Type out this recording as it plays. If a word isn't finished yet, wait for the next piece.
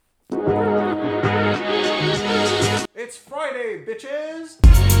It's Friday, bitches!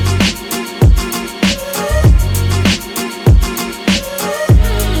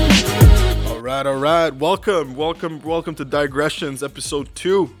 Alright. Welcome to Digressions, episode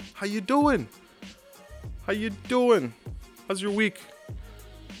 2. How you doing? How's your week?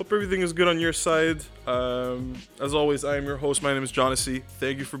 Hope everything is good on your side. As always, I am your host. My name is Jonassy.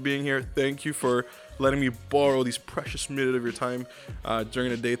 Thank you for being here. Thank you for letting me borrow these precious minutes of your time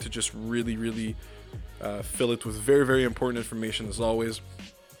during the day to just really fill it with very, very important information as always.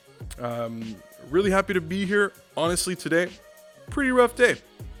 Really happy to be here. Honestly, today, pretty rough day.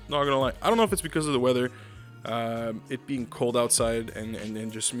 Not gonna lie. I don't know if it's because of the weather, it being cold outside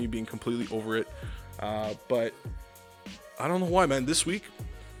and just me being completely over it. But I don't know why, man. This week,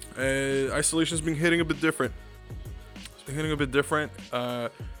 isolation's been hitting a bit different. A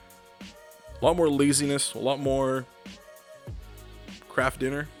lot more laziness, a lot more craft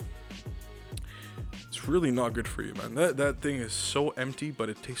dinner. It's really not good for you, man. That thing is so empty, but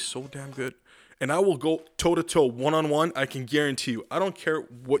it tastes so damn good. And I will go toe-to-toe, one-on-one. I can guarantee you. I don't care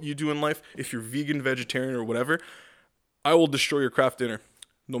what you do in life. If you're vegan, vegetarian, or whatever, I will destroy your craft dinner,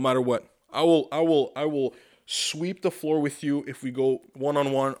 no matter what. I will sweep the floor with you if we go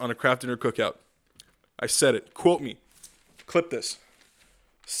one-on-one on a craft dinner cookout. I said it. Quote me. Clip this.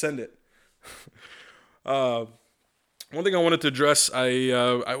 Send it. One thing I wanted to address, I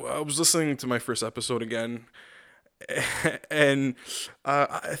was listening to my first episode again, and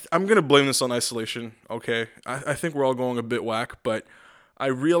I'm going to blame this on isolation, okay? I think we're all going a bit whack, but I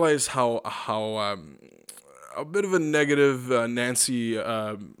realize how a bit of a negative Nancy,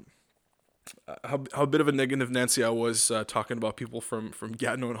 how bit of a negative Nancy I was talking about people from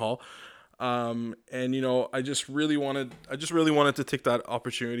Gatineau and Hall. And you know, I just really wanted to take that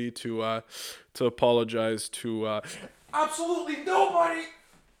opportunity to apologize to absolutely nobody.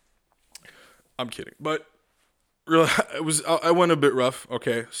 I'm kidding, but really, I went a bit rough.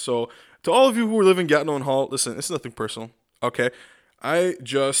 Okay, so to all of you who live in Gatineau and Hall, listen, it's nothing personal. Okay, I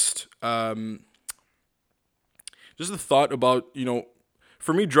just the thought about, you know,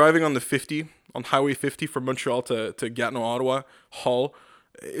 for me driving on Highway 50 from Montreal to Gatineau, Ottawa, Hall,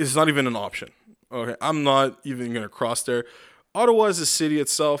 is not even an option. Okay, I'm not even gonna cross there. Ottawa is a city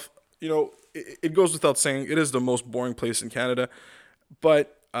itself. You know, it goes without saying, it is the most boring place in Canada.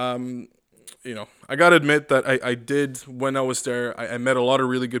 But you know, I gotta admit that I did, when I was there, I met a lot of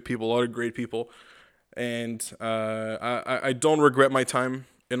really good people, a lot of great people, and I don't regret my time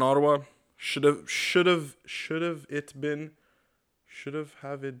in Ottawa. Should have it been.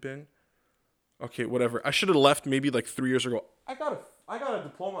 Okay, whatever. I should have left maybe like 3 years ago. I got a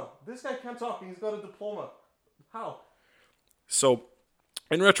diploma. This guy can't talk. He's got a diploma. How? So,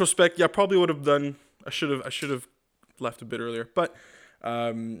 in retrospect, yeah, probably would have done. I should have left a bit earlier. But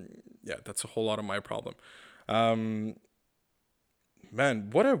yeah, that's a whole lot of my problem. Man,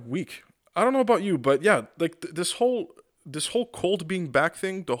 what a week. I don't know about you, but yeah, like this whole cold being back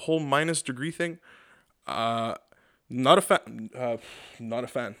thing, the whole -degree thing. Not a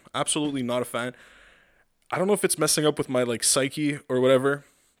fan. Absolutely not a fan. I don't know if it's messing up with my like psyche or whatever,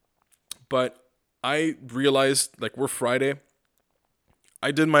 but I realized, like, we're Friday.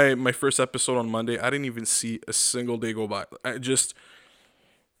 I did my first episode on Monday. I didn't even see a single day go by.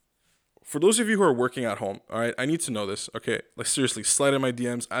 For those of you who are working at home, all right, I need to know this. Okay, like seriously, slide in my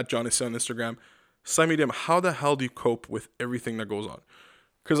DMs at Jonassy on Instagram. Slide me a DM. How the hell do you cope with everything that goes on?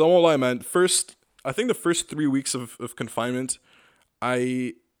 Because I won't lie, man. I think the first 3 weeks of confinement,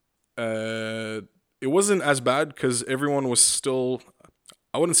 it wasn't as bad because everyone was still,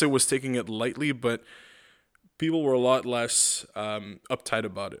 I wouldn't say was taking it lightly, but people were a lot less uptight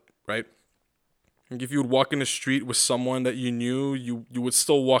about it, right? Like if you would walk in the street with someone that you knew, you would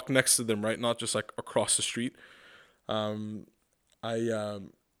still walk next to them, right? Not just like across the street.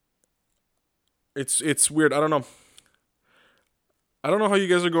 It's weird. I don't know. I don't know how you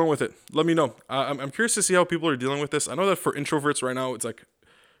guys are going with it. Let me know. I'm curious to see how people are dealing with this. I know that for introverts right now, it's like,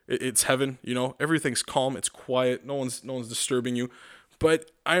 it's heaven, you know? Everything's calm, it's quiet, no one's disturbing you.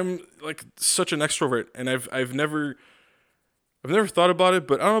 But I'm like such an extrovert, and I've never thought about it,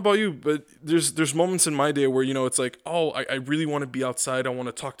 but I don't know about you, but there's moments in my day where, you know, it's like, oh, I really want to be outside, I want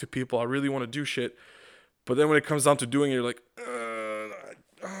to talk to people, I really want to do shit. But then when it comes down to doing it, you're like,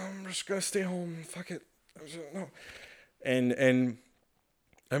 I'm just gonna stay home, fuck it. No. And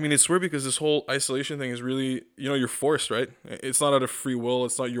I mean, it's weird because this whole isolation thing is really, you know, you're forced, right? It's not out of free will.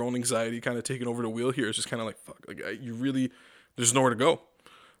 It's not your own anxiety kind of taking over the wheel here. It's just kind of like, fuck, like you really, there's nowhere to go.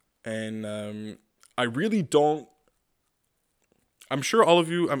 And I really don't, I'm sure all of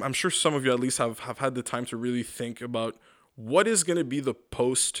you, I'm sure some of you at least have had the time to really think about what is going to be the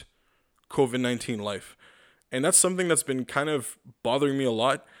post COVID-19 life. And that's something that's been kind of bothering me a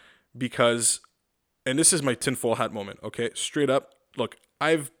lot because, and this is my tinfoil hat moment, okay? Straight up, look,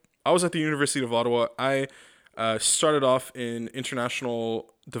 I was at the University of Ottawa. I started off in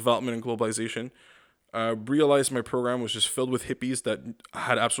international development and globalization. Realized my program was just filled with hippies that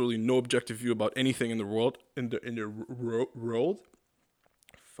had absolutely no objective view about anything in the world. World.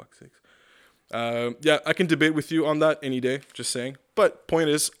 Fuck's sakes. Yeah, I can debate with you on that any day. Just saying. But point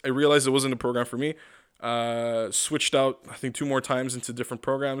is, I realized it wasn't a program for me. Switched out, I think, 2 more times into different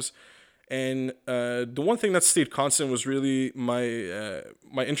programs. And the one thing that stayed constant was really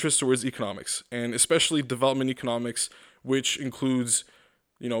my interest towards economics, and especially development economics, which includes,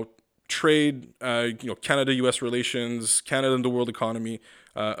 trade, Canada-U.S. relations, Canada and the world economy.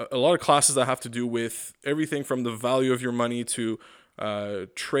 A lot of classes that have to do with everything from the value of your money to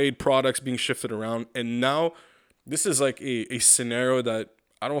trade products being shifted around. And now this is like a scenario that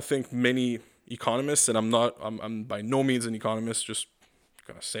I don't think many economists, and I'm by no means an economist, just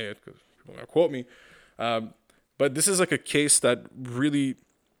gonna say it because people are gonna quote me. But this is like a case that really,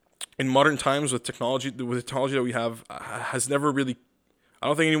 in modern times with the technology that we have, has never really, I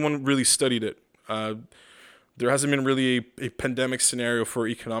don't think anyone really studied it. There hasn't been really a pandemic scenario for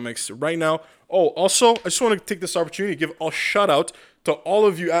economics right now. Oh, also, I just want to take this opportunity to give a shout out to all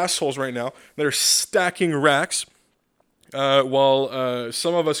of you assholes right now that are stacking racks while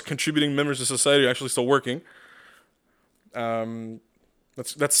some of us contributing members of society are actually still working.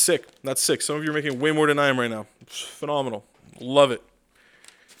 That's sick. That's sick. Some of you are making way more than I am right now. It's phenomenal. Love it.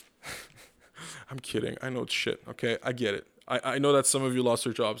 I'm kidding. I know it's shit. Okay, I get it. I know that some of you lost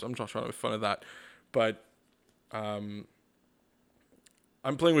your jobs. I'm not trying to make fun of that, but I'm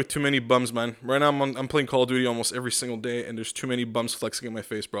playing with too many bums, man. Right now I'm playing Call of Duty almost every single day, and there's too many bums flexing in my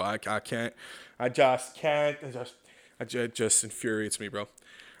face, bro. I can't. I just can't. It just infuriates me, bro.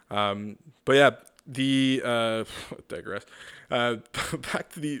 But yeah, digress. Back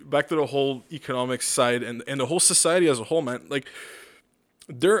to the whole economic side and the whole society as a whole, man. Like,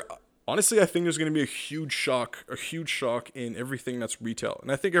 honestly, I think there's going to be a huge shock in everything that's retail.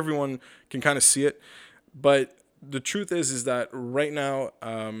 And I think everyone can kind of see it. But the truth is that right now,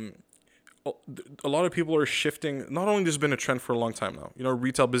 a lot of people are shifting. Not only there's been a trend for a long time now.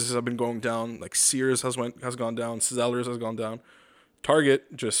 Retail businesses have been going down. Like Sears has gone down. Zellers has gone down.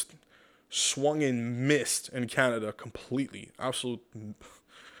 Target just swung and missed in Canada completely. Absolute.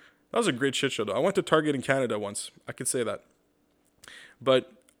 That was a great shit show, though. I went to Target in Canada once. I could say that.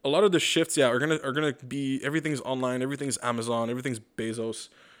 But a lot of the shifts, are gonna be, everything's online, everything's Amazon, everything's Bezos,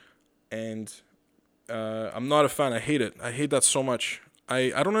 and I'm not a fan. I hate it. I hate that so much.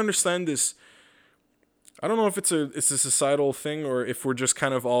 I don't understand this. I don't know if it's a societal thing or if we're just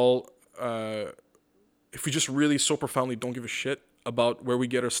kind of all if we just really so profoundly don't give a shit about where we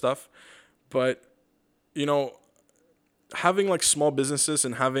get our stuff. But having like small businesses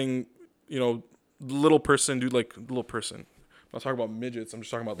and having little person do like little person. I'm not talking about midgets. I'm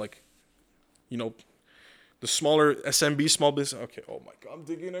just talking about like, the smaller SMB, small business. Okay. Oh my God, I'm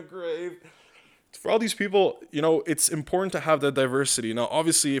digging a grave. For all these people, it's important to have that diversity. Now,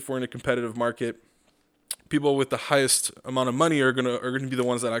 obviously, if we're in a competitive market, people with the highest amount of money are gonna be the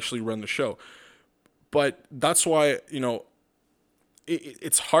ones that actually run the show. But that's why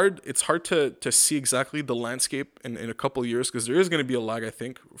it's hard to see exactly the landscape in a couple of years, because there is going to be a lag, I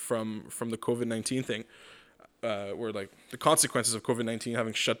think, from the COVID-19 thing. Where like the consequences of COVID-19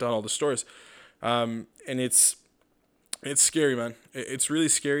 having shut down all the stores, and it's scary, man. It's really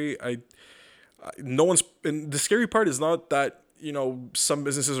scary. And the scary part is not that some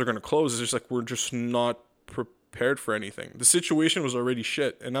businesses are going to close. It's just like we're just not prepared for anything. The situation was already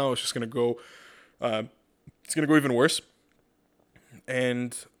shit, and now it's just going to go. It's going to go even worse.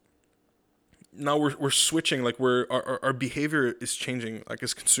 And now we're switching, like our behavior is changing, like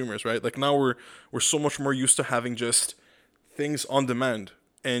as consumers, right? Like now we're so much more used to having just things on demand.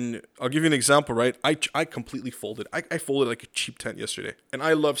 And I'll give you an example, right? I completely folded. I folded like a cheap tent yesterday. And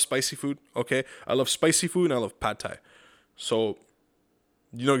I love spicy food, okay? I love spicy food and I love pad thai. So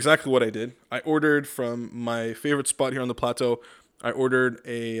you know exactly what I did. I ordered from my favorite spot here on the plateau. I ordered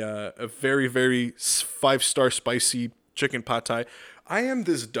a very, very 5-star spicy chicken pad thai. I am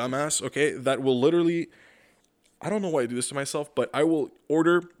this dumbass, okay, that will literally, I don't know why I do this to myself, but I will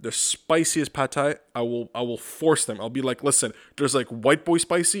order the spiciest pad thai. I will force them. I'll be like, listen, there's like white boy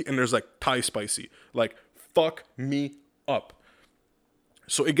spicy and there's like Thai spicy. Like, fuck me up.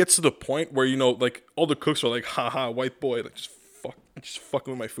 So it gets to the point where, like all the cooks are like, haha, white boy, like just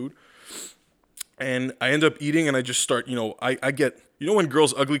fucking with my food. And I end up eating and I just start, I get, when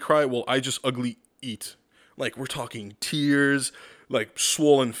girls ugly cry? Well, I just ugly eat. Like, we're talking tears. like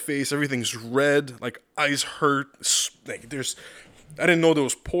swollen face, everything's red, like eyes hurt. Like I didn't know there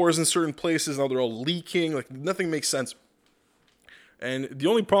was pores in certain places. Now they're all leaking. Like nothing makes sense. And the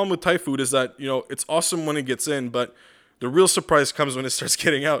only problem with Thai food is that, it's awesome when it gets in, but the real surprise comes when it starts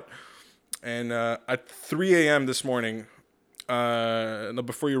getting out. And at 3 a.m. this morning, no,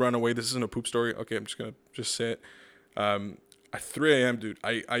 before you run away, this isn't a poop story. Okay, I'm just going to just say it. At 3 a.m., dude,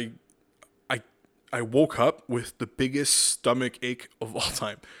 I woke up with the biggest stomach ache of all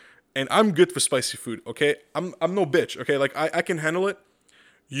time. And I'm good for spicy food, okay? I'm no bitch, okay? Like, I can handle it,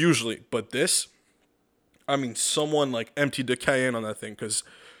 usually. But this, someone, like, emptied the cayenne on that thing, because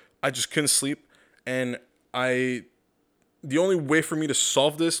I just couldn't sleep. And the only way for me to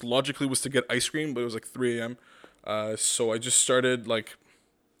solve this, logically, was to get ice cream, but it was, like, 3 a.m., so I just started, like,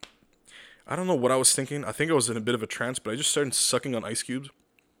 I don't know what I was thinking. I think I was in a bit of a trance, but I just started sucking on ice cubes.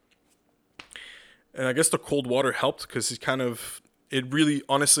 And I guess the cold water helped, because it really,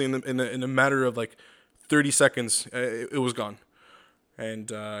 honestly, in a matter of like 30 seconds, it was gone.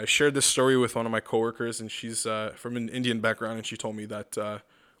 And I shared this story with one of my coworkers, and she's from an Indian background, and she told me that,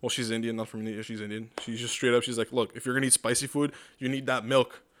 she's Indian, not from India, she's Indian. She's just straight up, she's like, look, if you're going to eat spicy food, you need that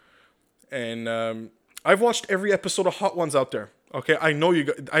milk. And I've watched every episode of Hot Ones out there. Okay, I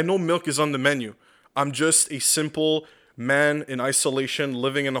know milk is on the menu. I'm just a simple man in isolation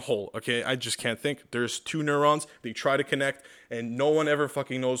living in a hole. Okay, I just can't think. There's two neurons. They try to connect, and no one ever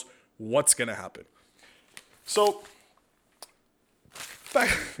fucking knows what's gonna happen. So,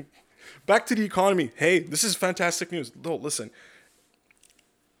 back to the economy. Hey, this is fantastic news. No, listen,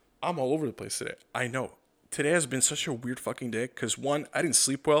 I'm all over the place today. I know. Today has been such a weird fucking day because, one, I didn't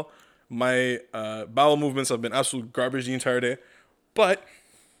sleep well. My bowel movements have been absolute garbage the entire day. But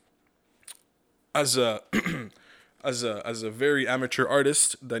as a as a very amateur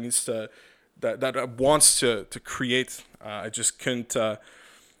artist that needs to that wants to create, I just couldn't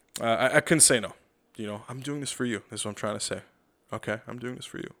I couldn't say no. I'm doing this for you. That's what I'm trying to say. Okay, I'm doing this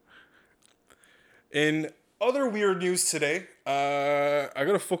for you. In other weird news today, I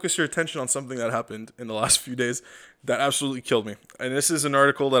gotta focus your attention on something that happened in the last few days that absolutely killed me. And this is an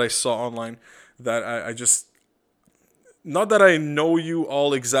article that I saw online that I just, not that I know you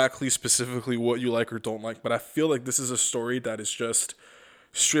all exactly specifically what you like or don't like, but I feel like this is a story that is just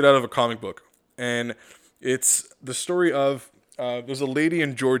straight out of a comic book. And it's the story of, there's a lady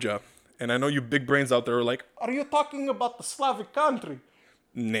in Georgia, and I know you big brains out there are like, are you talking about the Slavic country?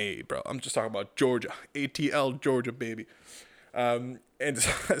 Nay, bro, I'm just talking about Georgia. ATL, Georgia, baby. And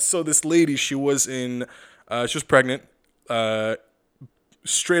so this lady, she was pregnant,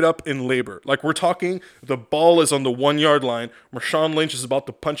 straight up in labor. Like, we're talking, the ball is on the 1 yard line. Marshawn Lynch is about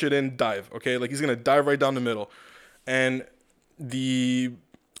to punch it in, dive. Okay, like he's gonna dive right down the middle. And the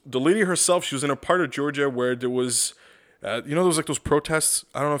lady herself, she was in a part of Georgia where there was, there was like those protests.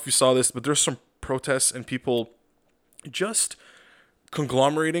 I don't know if you saw this, but there's some protests and people just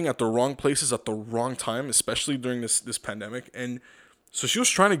conglomerating at the wrong places at the wrong time, especially during this pandemic. And so she was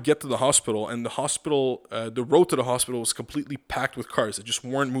trying to get to the hospital, and the hospital, the road to the hospital was completely packed with cars that just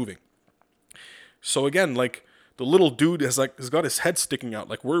weren't moving. So again, like, the little dude has got his head sticking out.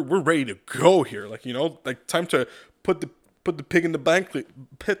 Like, we're ready to go here. Like, like, time to put the pig in the blanket.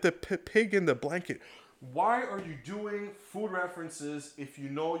 Put the pig in the blanket. Why are you doing food references if you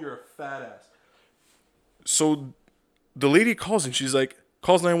know you're a fat ass? So the lady calls, and she's like,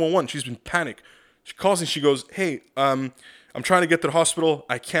 calls 911. She's been panicked. She calls and she goes, hey, I'm trying to get to the hospital.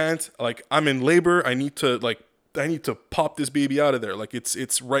 I can't. Like, I'm in labor. I need to pop this baby out of there. Like,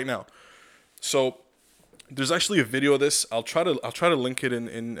 it's right now. So there's actually a video of this. I'll try to link it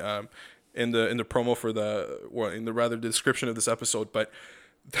in the promo for the description of this episode. But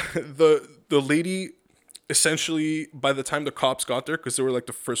the lady, essentially, by the time the cops got there, because they were like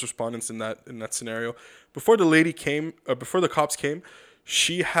the first respondents in that scenario, before the cops came,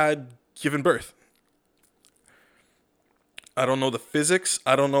 she had given birth. I don't know the physics.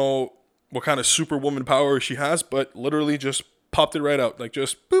 I don't know what kind of superwoman power she has, but literally just popped it right out. Like,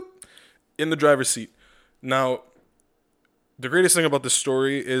 just boop, in the driver's seat. Now, the greatest thing about this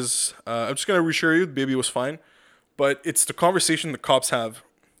story is, I'm just going to reassure you, the baby was fine. But it's the conversation the cops have.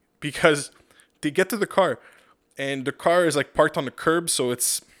 Because they get to the car, and the car is like parked on the curb, so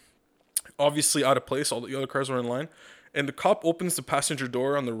it's obviously out of place. All the other cars were in line. And the cop opens the passenger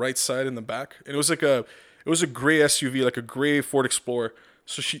door on the right side in the back. And it was a gray SUV, like a gray Ford Explorer.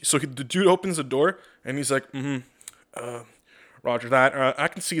 So the dude opens the door, and he's like, roger that. I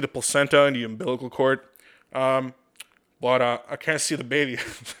can see the placenta and the umbilical cord, but I can't see the baby.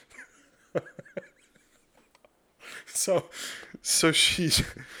 So she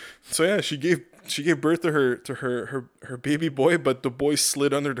gave she gave birth to her baby boy, but the boy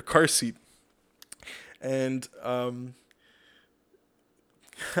slid under the car seat. And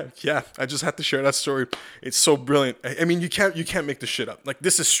yeah, I just had to share that story. It's so brilliant. I mean, you can't make this shit up. Like,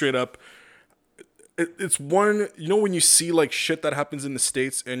 this is straight up. It's one, you know, when you see like shit that happens in the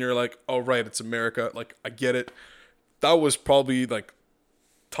States and you're like, oh right, it's America. Like, I get it. That was probably like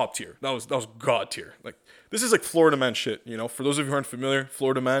top tier. That was god tier. Like, this is like Florida Man shit. You know, for those of you who aren't familiar,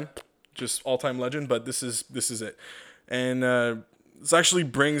 Florida Man, just all time legend. But this is it. And this actually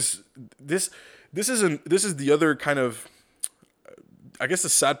brings this. This is the other kind of, I guess the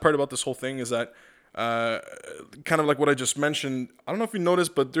sad part about this whole thing is that, kind of like what I just mentioned. I don't know if you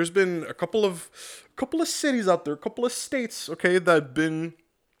noticed, but there's been a couple of cities out there, a couple of states, okay, that have been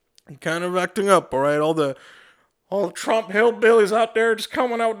kind of acting up. All right, all the Trump hillbillies out there just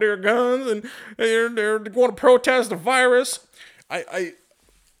coming out with their guns and they're going to protest the virus.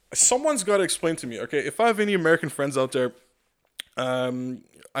 Someone's got to explain to me, okay, if I have any American friends out there,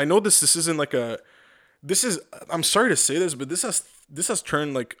 I know this isn't like a. This is. I'm sorry to say this, but this has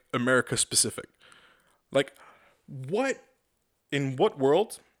turned like America specific. Like, in what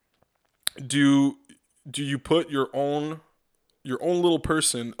world do you put your own little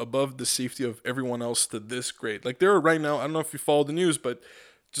person above the safety of everyone else to this grade? Like, there are right now. I don't know if you follow the news, but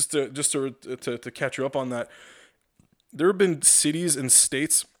just to catch you up on that, there have been cities and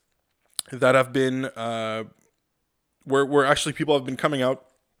states that have been where actually people have been coming out,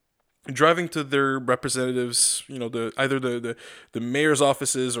 driving to their representatives, you know, either the mayor's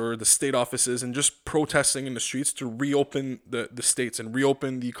offices or the state offices, and just protesting in the streets to reopen the states and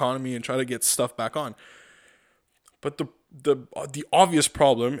reopen the economy and try to get stuff back on. But the obvious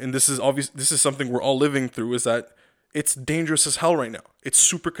problem, and this is something we're all living through, is that it's dangerous as hell right now. It's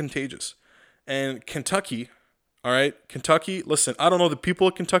super contagious. And Kentucky, all right, Kentucky, listen, I don't know the people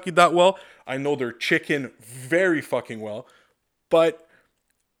of Kentucky that well. I know their chicken very fucking well, but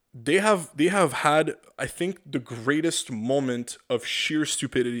they have had, I think, the greatest moment of sheer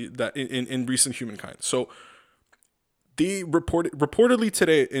stupidity that in recent humankind. So they reportedly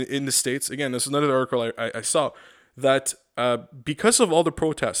today in the States, again, this is another article I saw, that because of all the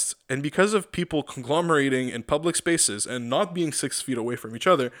protests and because of people conglomerating in public spaces and not being 6 feet away from each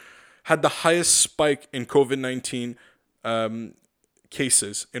other, had the highest spike in COVID-19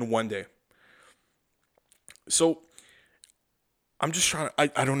 cases in one day. So I'm just trying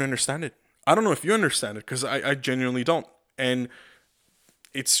to, I don't understand it. I don't know if you understand it, because I genuinely don't. And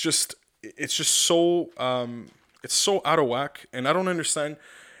it's just so, it's so out of whack, and I don't understand.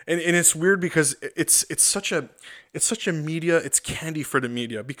 And it's weird because it's such a media, it's candy for the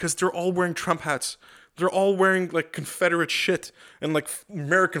media, because they're all wearing Trump hats. They're all wearing like Confederate shit and like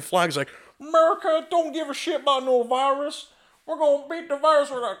American flags, like, America don't give a shit about no virus. We're gonna beat the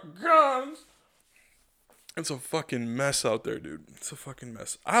virus with our guns. It's a fucking mess out there, dude. It's a fucking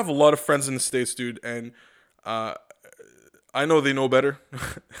mess. I have a lot of friends in the States, dude, and I know they know better,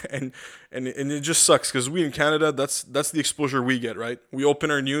 and it just sucks because we in Canada, that's the exposure we get, right? We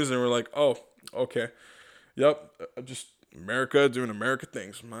open our news and we're like, oh, okay, yep, just America doing America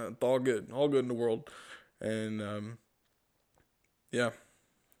things. It's all good in the world, and yeah,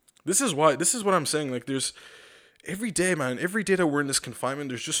 this is what I'm saying. Like, there's every day that we're in this confinement,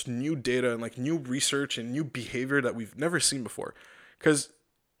 there's just new data and like new research and new behavior that we've never seen before, because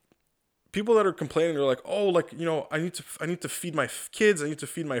people that are complaining, they're like, oh, like, you know, I need to feed my kids, I need to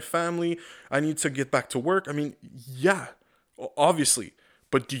feed my family, I need to get back to work. I mean, yeah, obviously,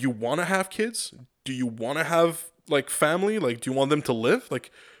 but do you want to have kids? Do you want to have like family? Like, do you want them to live?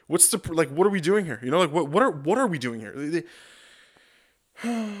 Like, what are we doing here? You know, like what are we doing here?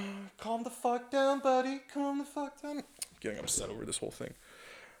 Calm the fuck down, buddy. Calm the fuck down. I'm getting upset over this whole thing.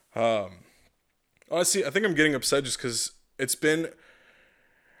 Honestly, I think I'm getting upset just because it's been.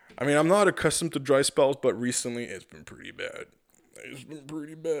 I mean, I'm not accustomed to dry spells, but recently it's been pretty bad.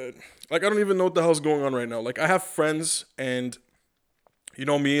 Like, I don't even know what the hell's going on right now. Like, I have friends, and you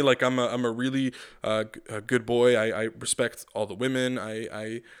know me, like, I'm a really a good boy. I respect all the women.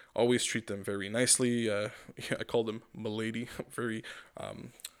 I always treat them very nicely. I call them milady. Very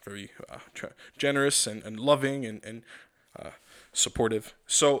generous and loving and supportive.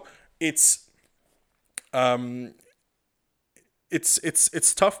 So it's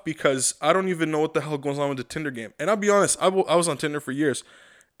tough because I don't even know what the hell goes on with the Tinder game. And I'll be honest, I was on Tinder for years,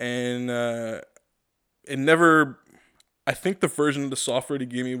 and it never. I think the version of the software they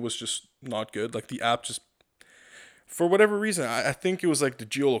gave me was just not good. Like, the app just, for whatever reason, I think it was like the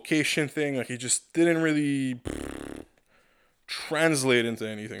geolocation thing. Like, it just didn't really translate into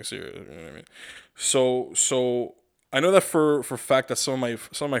anything serious. You know what I mean? So I know that for a fact that some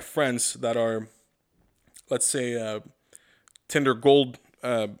of my friends that are, let's say, Tinder Gold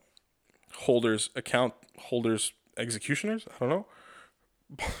holders, account holders, executioners. I don't know.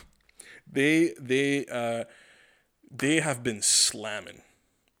 They they uh, they have been slamming,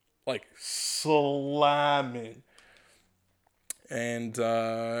 like slamming, and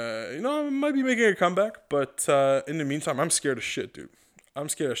I might be making a comeback, but in the meantime, I'm scared of shit, dude. I'm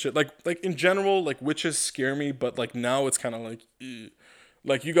scared of shit. Like in general, like witches scare me, but like now it's kind of like,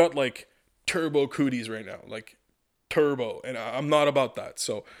 like you got like turbo cooties right now, like turbo, and I'm not about that.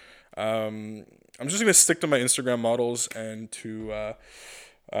 So, I'm just gonna stick to my Instagram models and to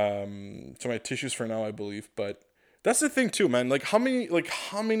my tissues for now, I believe. But that's the thing too, man. Like how many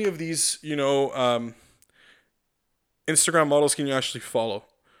of these Instagram models can you actually follow?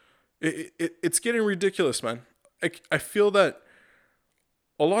 It's getting ridiculous, man. I feel that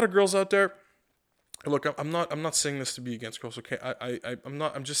a lot of girls out there. Look, I'm not saying this to be against girls. Okay, I'm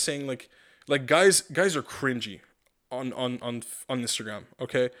not. I'm just saying like guys are cringy on Instagram.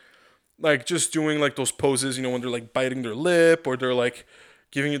 Okay, like just doing like those poses, when they're like biting their lip or they're like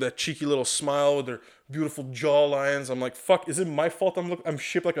giving you that cheeky little smile with their beautiful jaw lines. I'm like, fuck, is it my fault I'm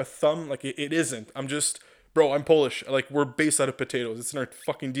shaped like a thumb? Like it isn't. I'm just, bro, I'm Polish. Like we're based out of potatoes. It's in our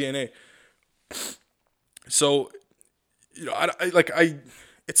fucking DNA. So,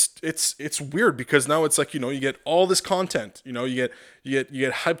 it's weird because now it's like, you get all this content, you get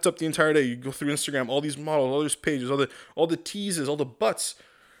hyped up the entire day. You go through Instagram, all these models, all these pages, all the teases, all the butts.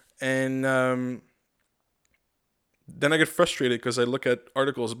 And then I get frustrated because I look at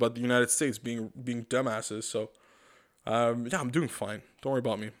articles about the United States being dumbasses. So yeah, I'm doing fine. Don't worry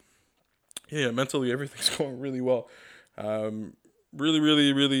about me. Yeah, mentally everything's going really well. Really,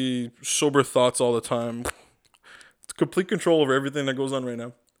 really, really sober thoughts all the time. It's complete control over everything that goes on right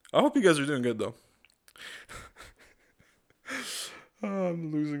now. I hope you guys are doing good though.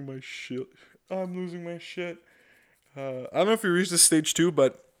 I'm losing my shit. I'm losing my shit. I don't know if you reached this stage too,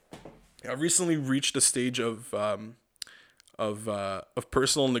 but I recently reached a stage of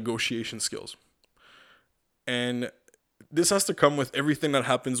personal negotiation skills, and this has to come with everything that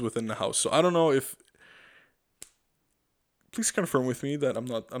happens within the house. So I don't know if, please confirm with me that I'm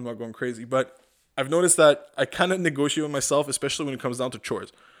not going crazy, but I've noticed that I kind of negotiate with myself, especially when it comes down to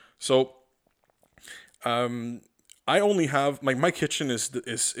chores. So I only have my kitchen is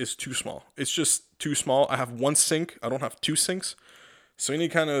too small. It's just too small. I have one sink. I don't have two sinks. So any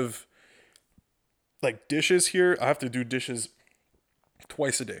kind of like dishes here, I have to do dishes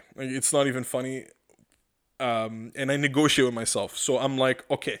twice a day. Like, it's not even funny. And I negotiate with myself. So I'm like,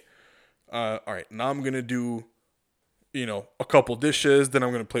 okay, all right, now I'm gonna do, a couple dishes. Then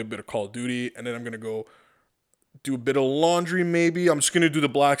I'm gonna play a bit of Call of Duty, and then I'm gonna go do a bit of laundry. Maybe I'm just gonna do the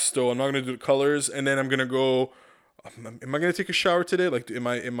black stove. I'm not gonna do the colors, and then I'm gonna go. Am I gonna take a shower today? Like, am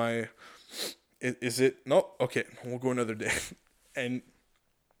I? Is it no? Okay, we'll go another day. And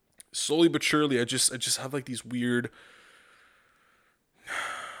slowly but surely, I just have like these weird.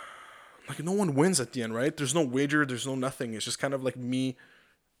 Like no one wins at the end, right? There's no wager. There's no nothing. It's just kind of like me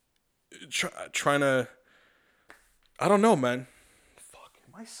trying to. I don't know, man. Fuck,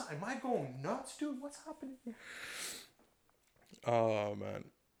 am I going nuts, dude? What's happening here? Oh man,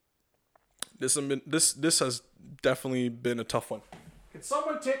 this has definitely been a tough one. Can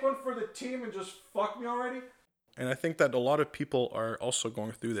someone take one for the team and just fuck me already? And I think that a lot of people are also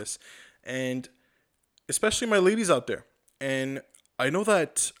going through this, and especially my ladies out there. And I know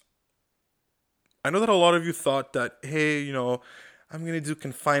that a lot of you thought that, hey, I'm going to do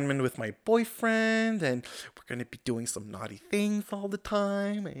confinement with my boyfriend, and we're going to be doing some naughty things all the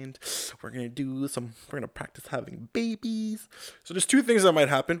time, and we're going to practice having babies. So there's two things that might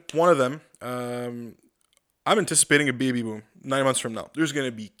happen. One of them, I'm anticipating a baby boom 9 months from now. There's going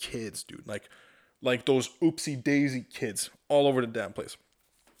to be kids, dude. Like those oopsie daisy kids all over the damn place.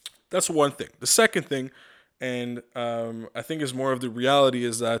 That's one thing. The second thing, and I think is more of the reality,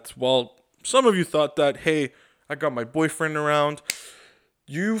 is that, well, some of you thought that, hey, I got my boyfriend around.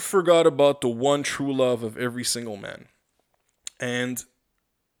 You forgot about the one true love of every single man. And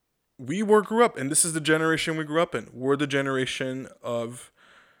grew up, and this is the generation we grew up in. We're the generation of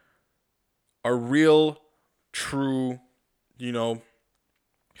a real, true,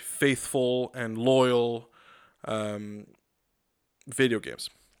 faithful and loyal video games.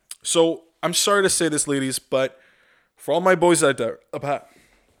 So I'm sorry to say this, ladies, but for all my boys out there,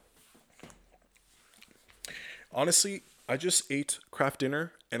 honestly, I just ate Kraft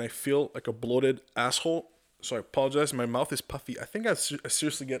dinner and I feel like a bloated asshole. So I apologize. My mouth is puffy. I think I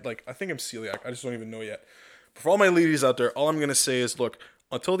seriously get I think I'm celiac. I just don't even know yet. But for all my ladies out there, all I'm going to say is, look,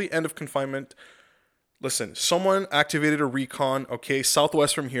 until the end of confinement, listen, someone activated a recon, okay,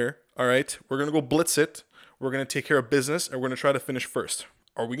 southwest from here, all right? We're going to go blitz it. We're going to take care of business, and we're going to try to finish first.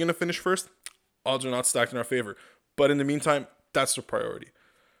 Are we going to finish first? Odds are not stacked in our favor. But in the meantime, that's the priority.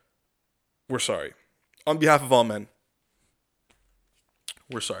 We're sorry. On behalf of all men,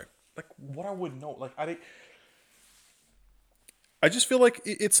 we're sorry. Like, what I would know, like, I just feel like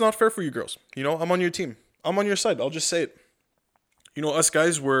it's not fair for you girls. You know, I'm on your team. I'm on your side. I'll just say it. You know, us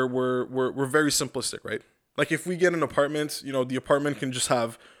guys, we're very simplistic, right? Like, if we get an apartment, you know, the apartment can just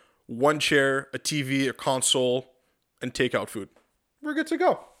have one chair, a TV, a console, and takeout food. We're good to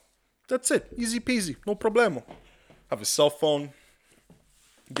go. That's it. Easy peasy. No problemo. Have a cell phone.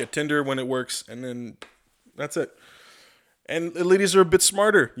 Get Tinder when it works, and then that's it. And ladies are a bit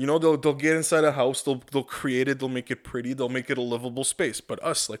smarter. You know, they'll get inside a house. They'll create it. They'll make it pretty. They'll make it a livable space. But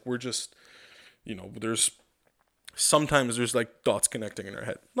us, like, we're just, you know, sometimes there's like dots connecting in our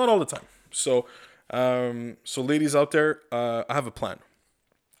head. Not all the time. So ladies out there, I have a plan.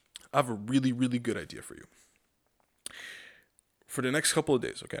 I have a really, really good idea for you. For the next couple of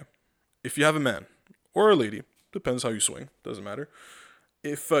days, okay? If you have a man or a lady, depends how you swing, doesn't matter.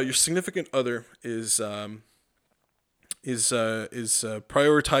 If your significant other is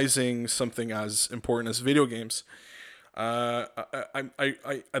prioritizing something as important as video games, I'd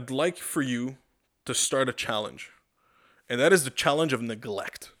like for you to start a challenge, and that is the challenge of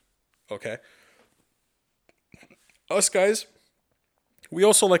neglect. Okay. Us guys, we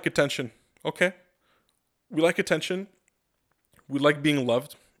also like attention. Okay, we like attention. We like being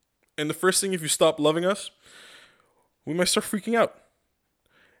loved, and the first thing, if you stop loving us, we might start freaking out.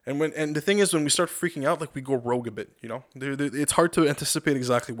 And the thing is, when we start freaking out, like, we go rogue a bit, you know? It's hard to anticipate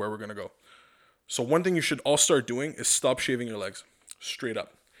exactly where we're going to go. So one thing you should all start doing is stop shaving your legs. Straight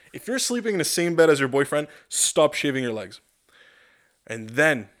up. If you're sleeping in the same bed as your boyfriend, stop shaving your legs. And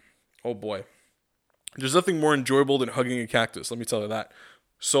then, oh boy, there's nothing more enjoyable than hugging a cactus, let me tell you that.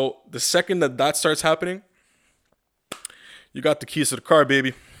 So the second that starts happening, you got the keys to the car,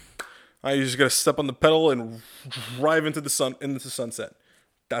 baby. You just got to step on the pedal and drive into the sunset.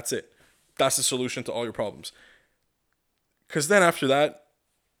 That's it. That's the solution to all your problems. Because then after that,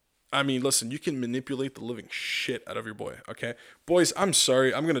 I mean, listen, you can manipulate the living shit out of your boy, okay? Boys, I'm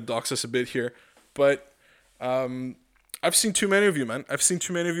sorry. I'm going to dox us a bit here. But I've seen too many of you, man. I've seen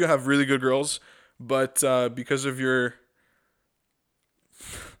too many of you have really good girls. But because of your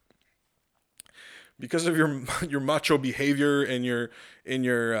macho behavior and your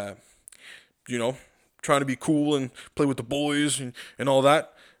you know, trying to be cool and play with the boys and all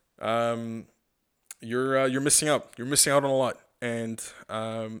that, you're missing out. You're missing out on a lot. And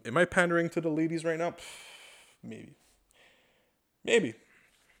am I pandering to the ladies right now? Maybe.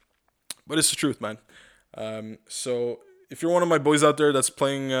 But it's the truth, man. So if you're one of my boys out there that's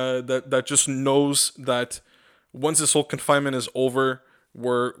playing, that just knows that once this whole confinement is over,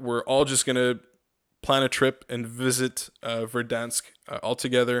 we're all just gonna plan a trip and visit Verdansk all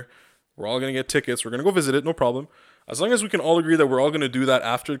together. We're all gonna get tickets. We're gonna go visit it, no problem. As long as we can all agree that we're all gonna do that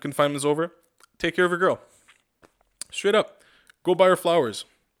after the confinement is over, take care of your girl. Straight up, go buy her flowers.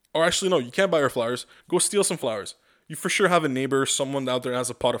 Or actually, no, you can't buy her flowers. Go steal some flowers. You for sure have a neighbor, someone out there has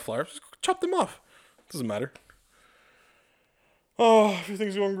a pot of flowers. Just chop them off. Doesn't matter. Oh,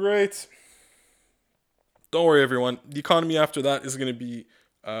 everything's going great. Don't worry, everyone. The economy after that is going to be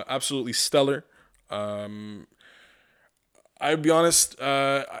absolutely stellar. I'll be honest.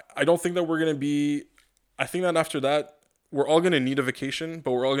 I don't think that we're going to be... I think that after that, we're all going to need a vacation,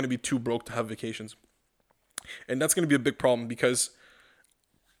 but we're all going to be too broke to have vacations. And that's going to be a big problem because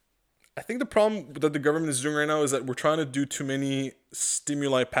I think the problem that the government is doing right now is that we're trying to do too many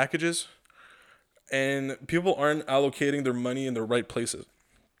stimuli packages and people aren't allocating their money in the right places.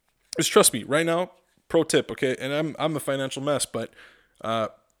 Just trust me, right now, pro tip, okay? And I'm a financial mess, but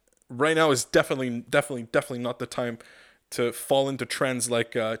right now is definitely not the time to fall into trends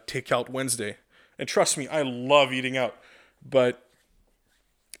like Takeout Wednesday. And trust me, I love eating out, but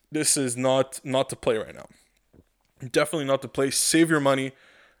this is not to play right now. Definitely not to play. Save your money.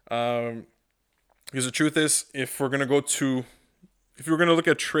 Because the truth is, if we're going to look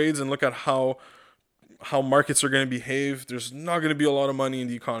at trades and look at how markets are going to behave, there's not going to be a lot of money in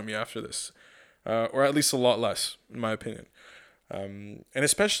the economy after this. Or at least a lot less, in my opinion. And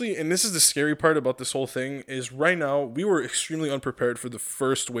especially, and this is the scary part about this whole thing, is right now, we were extremely unprepared for the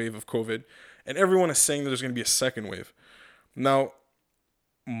first wave of COVID. And everyone is saying that there's going to be a second wave. Now,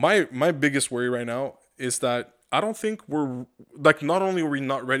 my biggest worry right now is that I don't think we're, like, not only are we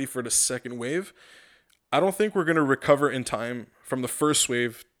not ready for the second wave, I don't think we're going to recover in time from the first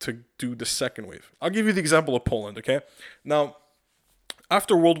wave to do the second wave. I'll give you the example of Poland, okay? Now,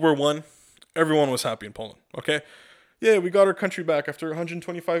 after World War I, Everyone was happy in Poland. Okay, yeah, we got our country back after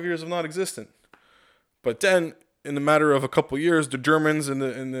 125 years of not existent. But then, in the matter of a couple years, the Germans and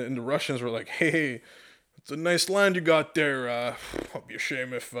the Russians were like, "Hey, it's a nice land you got there. I'll be a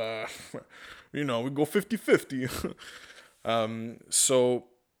shame if we go 50-50." So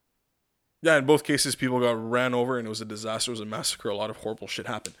yeah, in both cases, people got ran over, and it was a disaster. It was a massacre. A lot of horrible shit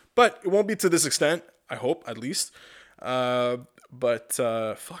happened. But it won't be to this extent. I hope, at least. But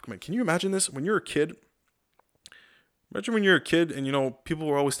fuck, man, can you imagine this? When you're a kid, imagine when you're a kid and, people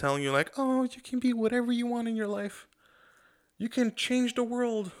were always telling you like, oh, you can be whatever you want in your life. You can change the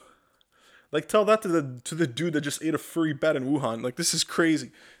world. Like, tell that to the dude that just ate a furry bat in Wuhan. Like, this is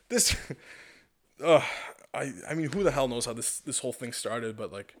crazy. This, I mean, who the hell knows how this whole thing started?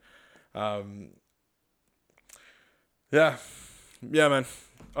 But like, yeah, man.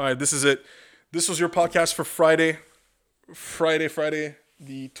 All right, this is it. This was your podcast for Friday,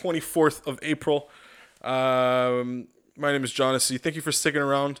 the 24th of April. My name is Jonassy. Thank you for sticking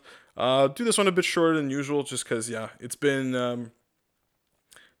around. Do this one a bit shorter than usual, just because, yeah, it's been I was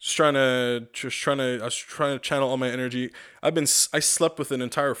trying to channel all my energy. I slept with an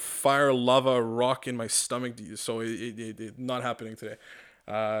entire fire lava rock in my stomach, so it not happening today.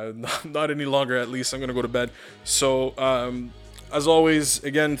 Not any longer, at least. I'm gonna go to bed. So as always,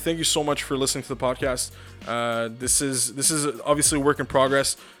 again, thank you so much for listening to the podcast. This is obviously a work in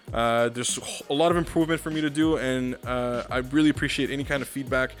progress. There's a lot of improvement for me to do, and I really appreciate any kind of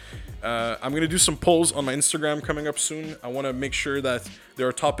feedback. I'm going to do some polls on my Instagram coming up soon. I want to make sure that there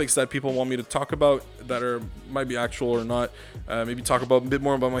are topics that people want me to talk about that might be actual or not. Maybe talk about a bit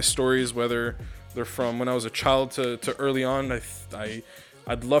more about my stories, whether they're from when I was a child to early on.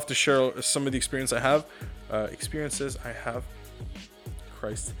 I'd love to share some of the experiences I have.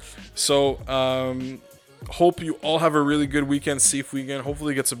 Christ. So, hope you all have a really good weekend, safe weekend.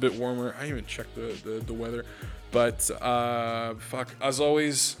 Hopefully it gets a bit warmer. I didn't even check the weather. But, as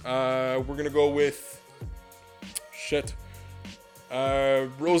always, we're going to go with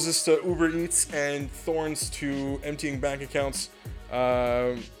roses to Uber Eats and thorns to emptying bank accounts.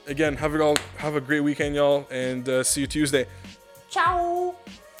 Again, have a great weekend, y'all, and see you Tuesday. Ciao.